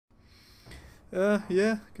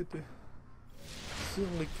Yeah, could do.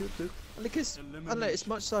 Certainly could do. Because I don't know, as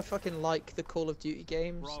much as I fucking like the Call of Duty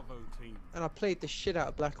games, and I played the shit out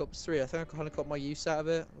of Black Ops 3, I think I kind of got my use out of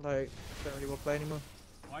it. Like, don't really want to play anymore.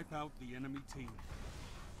 Wipe out the enemy team.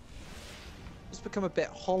 It's become a bit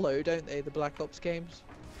hollow, don't they? The Black Ops games,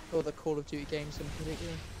 or the Call of Duty games in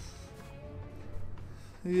particular.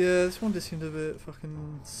 Yeah, this one just seemed a bit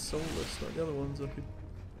fucking soulless, like the other ones. I could,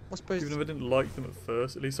 I suppose. even if I didn't like them at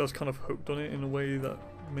first, at least I was kind of hooked on it in a way that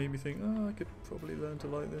made me think, oh, I could probably learn to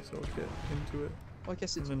like this, or get into it. Well, I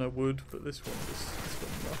guess it's. And then I would, but this one just it's got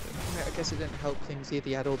nothing. I guess it didn't help things either.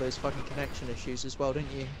 You had all those fucking connection issues as well,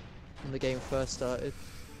 didn't you? When the game first started.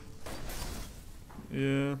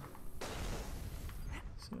 Yeah.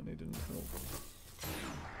 Certainly didn't help.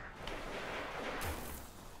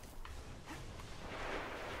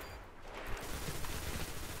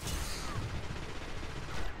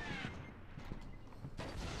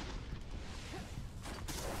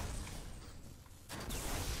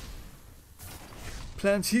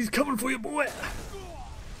 Plants, he's coming for you, boy!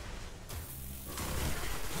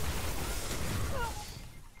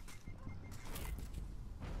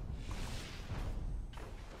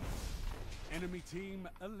 Enemy team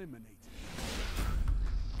eliminated.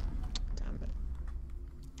 Damn it.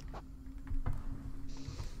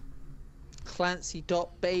 Clancy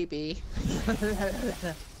dot baby. Your team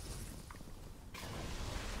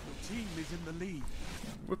is in the lead.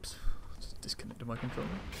 Whoops. Just disconnected my controller.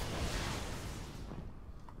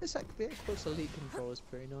 It's like the Xbox Elite controller is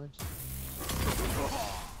pretty nice.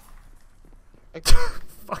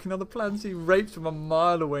 Fucking other plants he rapes from a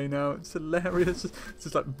mile away now. It's hilarious. It's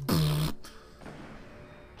just like.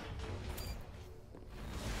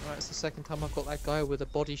 Right, it's the second time I've got that guy with a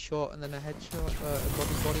body shot and then a headshot, a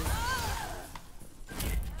body.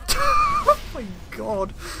 Oh my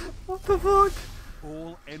god! What the fuck?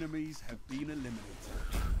 All enemies have been eliminated.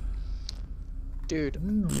 Dude,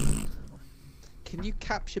 can you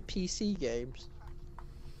capture PC games?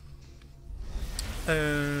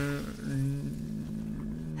 No.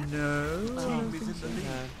 Team is in the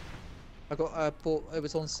lead. I got bought. It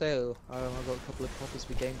was on sale. I got a couple of copies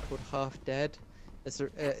of a game called Half Dead.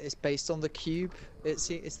 It's based on the Cube. It's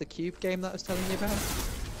the Cube game that I was telling you about.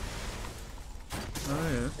 Oh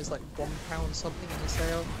yeah. It's like £1 something in the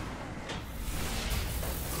sale.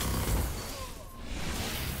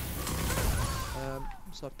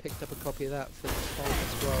 So I picked up a copy of that for the phone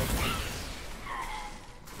as well.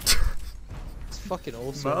 It's fucking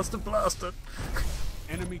awesome. Master Blaster.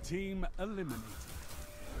 Enemy team eliminated.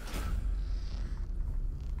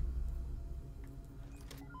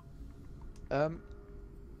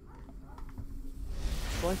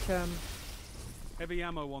 Like Heavy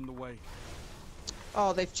ammo on the way.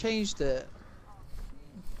 oh, they've changed it.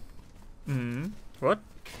 What?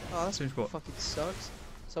 Oh, that's Changed what? fucking sucks.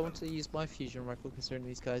 So I wanted to use my fusion rifle considering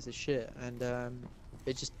these guys are shit, and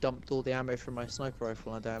it just dumped all the ammo from my sniper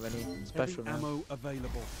rifle. And I don't have any special Heavy now. ammo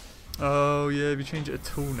available. Oh yeah, if you change it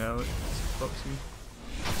at all now, it fucks you.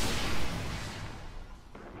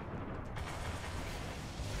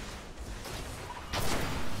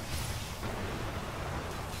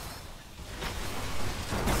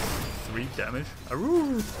 Three damage.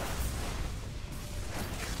 Aroo!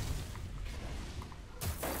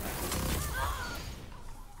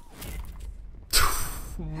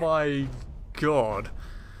 My god.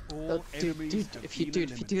 All Dude, enemies have if you been do it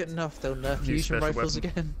eliminated. enough, they'll nerf New fusion special rifles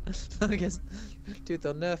weapon. again. I guess, dude,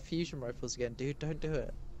 they'll nerf fusion rifles again. Dude, don't do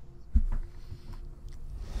it.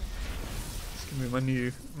 It's gonna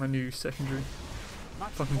be my new secondary. Match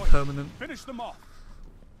Fucking point. permanent. Finish them off.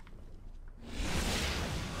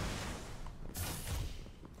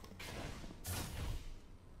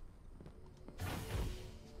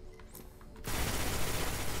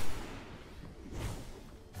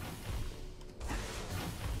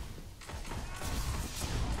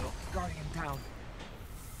 Guardian down.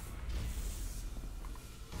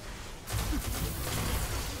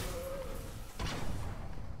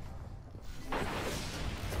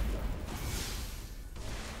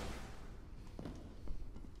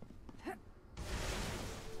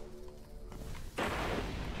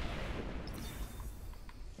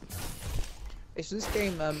 So this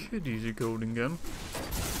game, Could use a golden gun.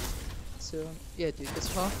 so yeah, dude,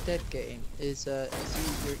 this Half Dead game is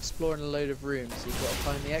you're exploring a load of rooms. So you've got to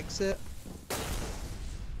find the exit,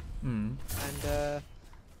 and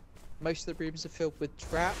most of the rooms are filled with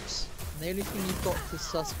traps. And the only thing you've got to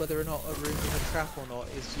suss whether or not a room is a trap or not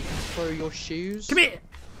is you can throw your shoes. Come here!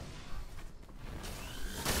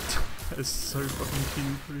 That is so fucking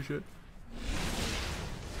cute, holy shit.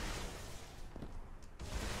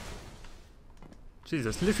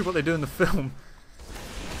 Jesus, that's literally what they do in the film.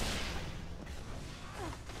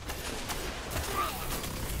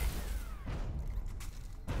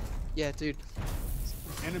 Yeah, dude.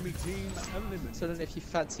 Enemy team eliminated. So I don't know if you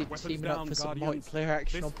fancied Weapons teaming down, up for some Guardians. multiplayer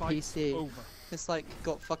action This on fight's PC. over. It's like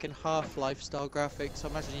got fucking Half-Life style graphics. I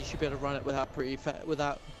imagine you should be able to run it without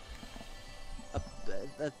without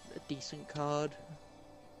a decent card.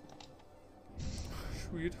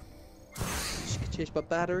 Sweet. Cheers, but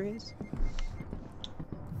batteries.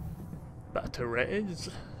 Batteries.